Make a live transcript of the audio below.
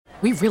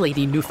We really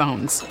need new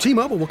phones.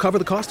 T-Mobile will cover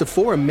the cost of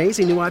 4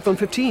 amazing new iPhone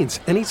 15s,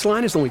 and each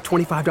line is only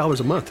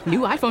 $25 a month. New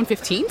iPhone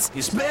 15s?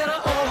 It's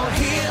better over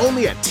here.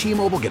 Only at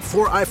T-Mobile, get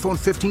 4 iPhone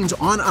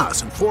 15s on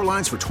us and 4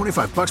 lines for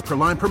 $25 per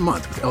line per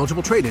month with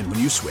eligible trade-in when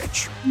you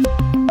switch.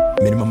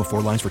 Minimum of 4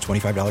 lines for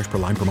 $25 per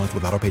line per month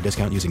with autopay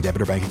discount using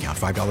debit or bank account.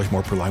 $5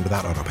 more per line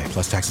without autopay,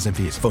 plus taxes and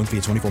fees. Phone fee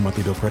at 24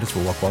 monthly bill credits for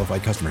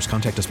well-qualified customers.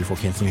 Contact us before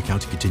canceling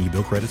account to continue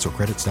bill credits or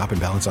credit stop and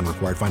balance on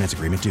required finance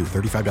agreement due.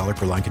 $35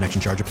 per line connection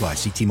charge applies.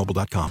 See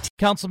T-Mobile.com.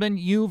 Councilman,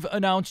 you've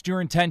announced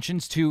your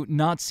intentions to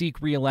not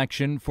seek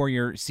re-election for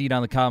your seat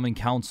on the Common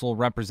Council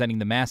representing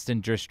the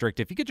Maston District.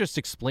 If you could just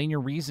explain your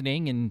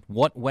reasoning and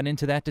what went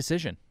into that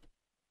decision.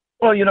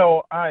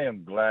 Well, I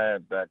am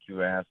glad that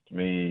you asked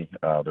me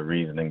the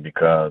reasoning,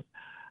 because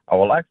I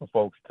would like for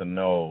folks to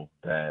know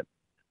that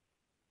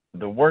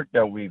the work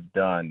that we've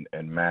done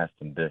in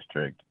Maston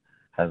District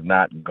has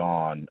not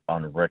gone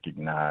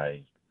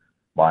unrecognized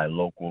by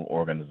local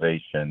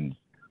organizations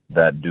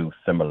that do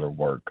similar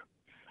work.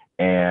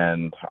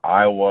 And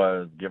I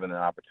was given an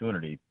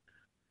opportunity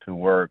to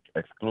work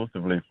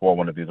exclusively for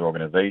one of these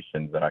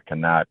organizations that I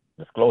cannot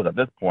disclose at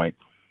this point.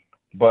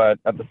 But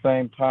at the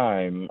same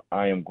time,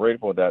 I am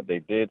grateful that they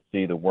did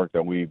see the work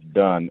that we've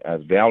done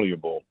as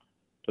valuable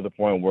to the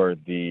point where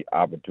the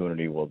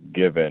opportunity was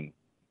given.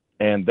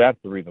 And that's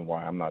the reason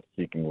why I'm not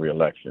seeking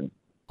re-election.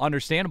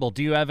 Understandable.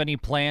 Do you have any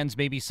plans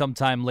maybe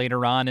sometime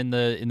later on in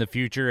the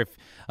future, if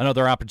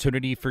another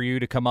opportunity for you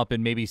to come up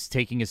and maybe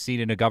taking a seat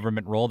in a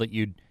government role, that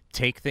you'd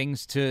take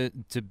things to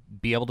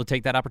be able to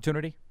take that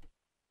opportunity?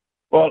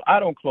 Well, I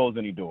don't close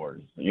any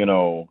doors.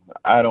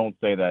 I don't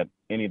say that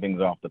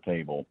anything's off the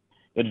table.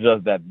 It's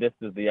just that this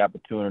is the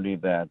opportunity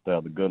that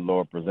the good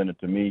Lord presented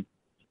to me.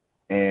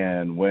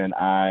 And when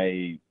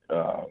I,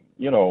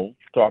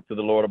 talk to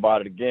the Lord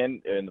about it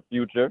again in the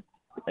future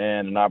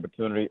and an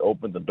opportunity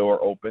opens, the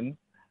door opens,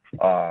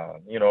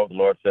 the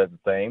Lord says the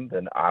same,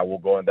 then I will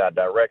go in that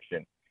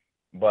direction.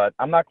 But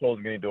I'm not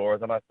closing any doors.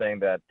 I'm not saying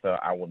that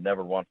I will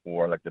never run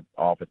for elected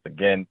office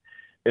again.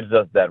 It's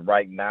just that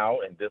right now,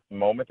 in this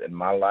moment in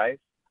my life,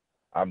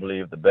 I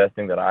believe the best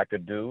thing that I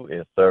could do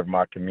is serve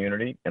my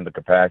community in the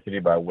capacity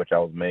by which I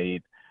was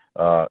made,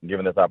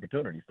 given this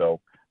opportunity. So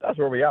that's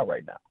where we are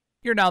right now.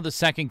 You're now the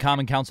second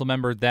Common Council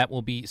member that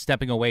will be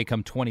stepping away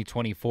come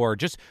 2024.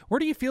 Just where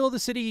do you feel the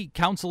city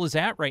council is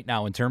at right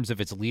now in terms of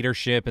its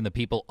leadership and the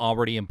people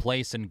already in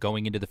place and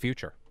going into the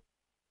future?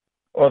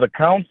 Well, the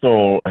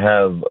council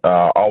has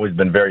always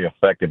been very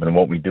effective in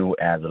what we do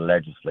as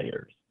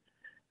legislators.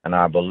 And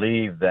I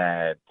believe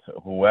that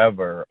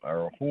whomever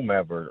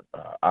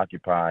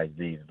occupies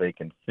these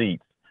vacant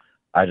seats,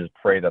 I just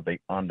pray that they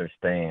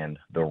understand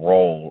the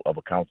role of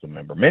a council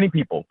member. Many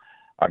people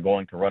are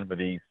going to run for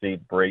these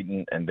seats,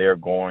 Brayden, and they're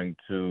going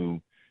to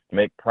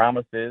make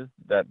promises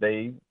that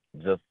they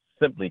just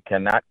simply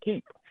cannot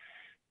keep.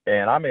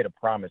 And I made a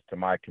promise to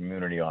my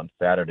community on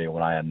Saturday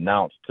when I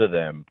announced to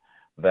them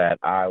that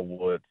I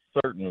would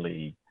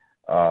certainly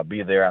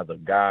be there as a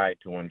guide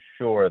to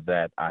ensure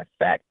that I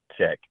fact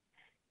check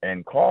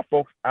and call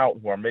folks out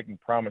who are making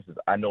promises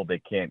I know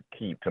they can't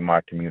keep to my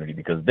community,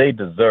 because they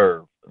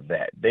deserve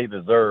that. They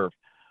deserve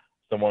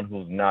someone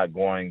who's not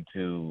going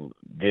to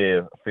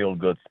give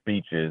feel-good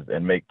speeches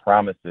and make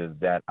promises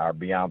that are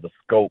beyond the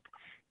scope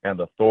and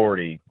the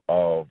authority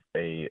of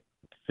a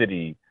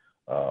city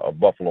of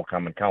Buffalo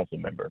Common Council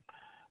member.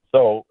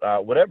 So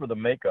whatever the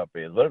makeup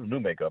is, whatever the new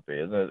makeup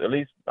is, at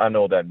least I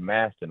know that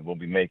Maston will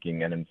be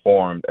making an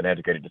informed and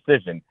educated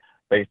decision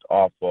based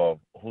off of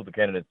who the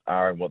candidates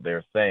are and what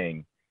they're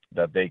saying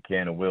that they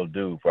can and will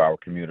do for our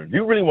community.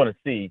 You really want to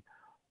see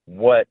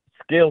what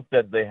skill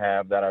sets they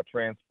have that are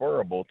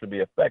transferable to be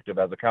effective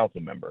as a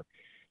council member.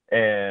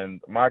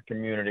 And my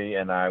community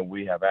and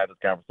we have had this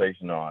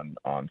conversation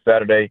on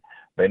Saturday.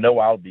 They know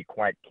I'll be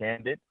quite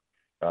candid.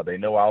 They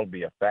know I'll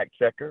be a fact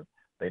checker.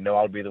 They know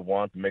I'll be the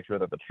one to make sure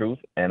that the truth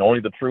and only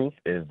the truth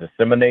is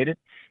disseminated.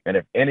 And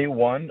if any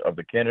one of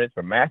the candidates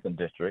for Maston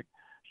District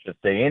should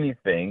say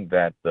anything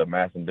that the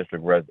Maston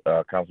District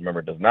council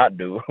member does not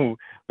do,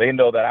 they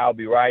know that I'll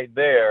be right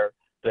there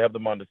to help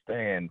them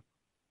understand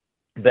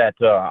that,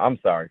 I'm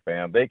sorry,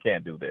 fam, they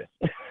can't do this.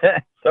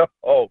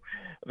 So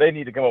they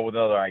need to come up with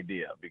another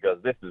idea, because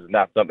this is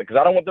not something, because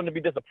I don't want them to be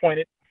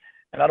disappointed,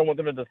 and I don't want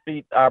them to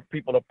defeat our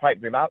people of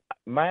pipe dream.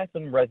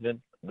 Maston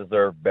residents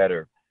deserve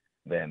better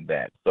than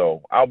that.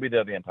 So I'll be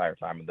there the entire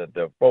time. And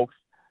the folks,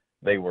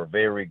 they were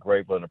very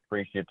grateful and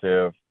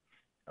appreciative.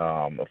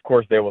 Of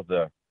course, there was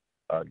a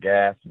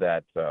gas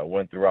that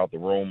went throughout the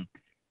room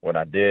when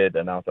I did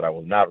announce that I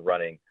was not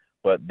running,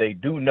 but they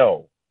do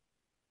know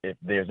if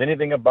there's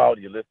anything about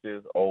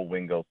Ulysses O.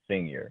 Wingo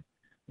Sr.,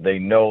 they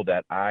know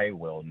that I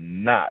will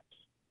not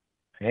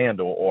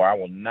handle, or I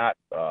will not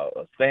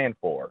stand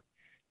for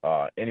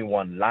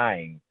anyone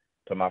lying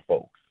to my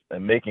folks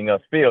and making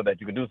us feel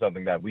that you can do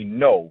something that we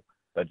know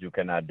that you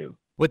cannot do.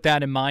 With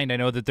that in mind, I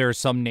know that there are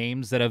some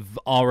names that have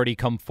already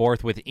come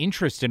forth with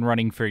interest in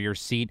running for your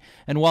seat.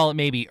 And while it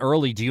may be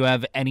early, do you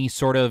have any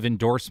sort of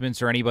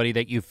endorsements or anybody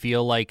that you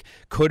feel like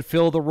could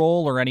fill the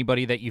role, or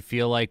anybody that you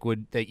feel like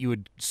that you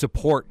would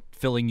support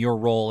filling your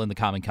role in the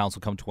Common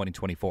Council come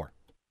 2024?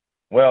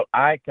 Well,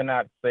 I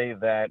cannot say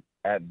that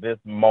at this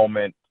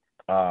moment,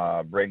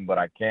 Braden, but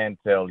I can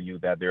tell you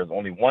that there's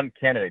only one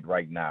candidate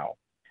right now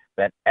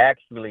that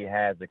actually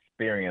has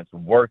experience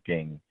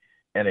working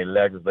in a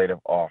legislative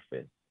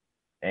office.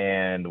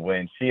 And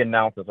when she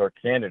announces her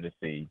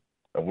candidacy,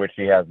 of which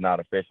she has not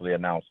officially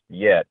announced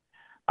yet,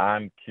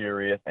 I'm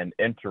curious and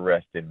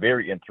interested,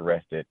 very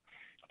interested,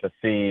 to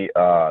see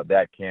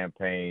that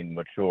campaign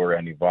mature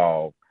and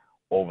evolve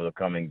over the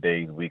coming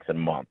days, weeks, and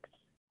months.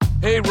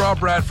 Hey, Rob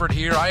Bradford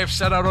here. I have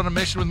set out on a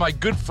mission with my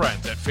good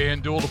friends at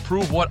FanDuel to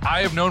prove what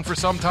I have known for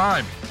some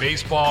time.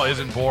 Baseball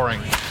isn't boring.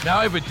 Now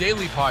I have a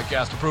daily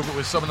podcast to prove it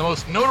with some of the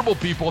most notable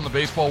people in the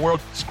baseball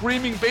world,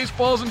 screaming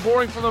baseball isn't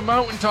boring from the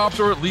mountaintops,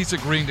 or at least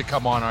agreeing to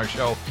come on our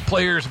show.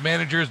 Players,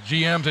 managers,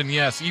 GMs, and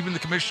yes, even the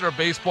commissioner of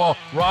baseball,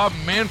 Rob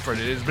Manfred.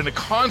 It has been a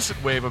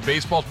constant wave of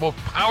baseball's most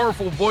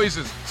powerful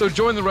voices. So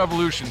join the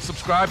revolution.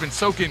 Subscribe and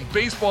soak in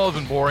Baseball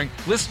Isn't Boring.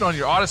 Listen on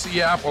your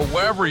Odyssey app or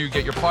wherever you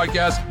get your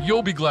podcasts.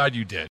 You'll be glad you did.